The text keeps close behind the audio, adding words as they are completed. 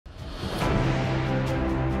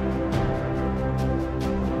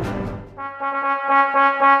IIHM.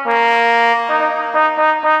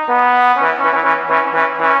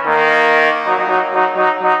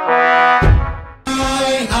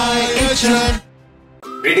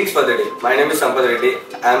 Greetings for the day. My name is Sampath Reddy.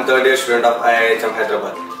 I am third year student of IIHM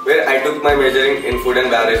Hyderabad, where I took my majoring in food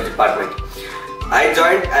and beverage department. I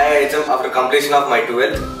joined IIHM after completion of my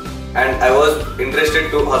 12th, and I was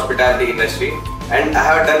interested to hospitality industry, and I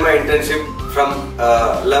have done my internship from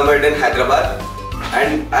in Hyderabad,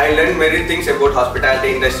 and I learned many things about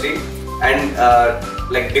hospitality industry and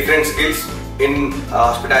like different skills in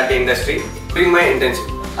hospitality industry during my internship.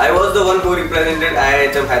 I was the one who represented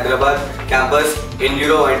IIHM Hyderabad campus in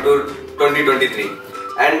Euro Wine Tour 2023,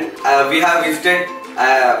 and we have visited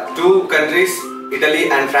two countries, Italy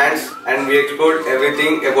and France, and we explored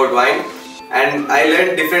everything about wine, and I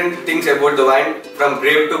learned different things about the wine from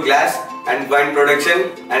grape to glass and wine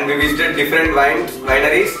production, and we visited different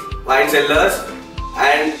wineries, wine cellars,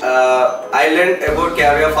 and I learned about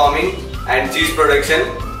caviar farming and cheese production.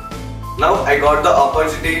 Now I got the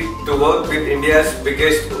opportunity to work with India's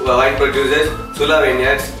biggest wine producers, Sula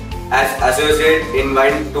Vineyards, as associate in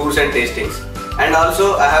wine tours and tastings. And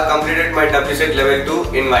also I have completed my WSET level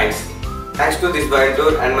 2 in wines. Thanks to this wine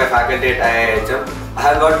tour and my faculty at IIHM, I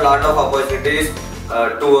have got a lot of opportunities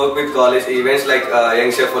to work with college events like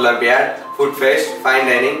Young Chef Olympiad, Food Fest, Fine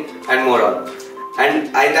Dining, and more on.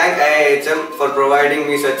 And I thank IIHM for providing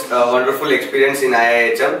me such a wonderful experience in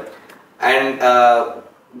IIHM and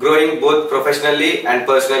growing both professionally and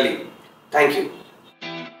personally. Thank you.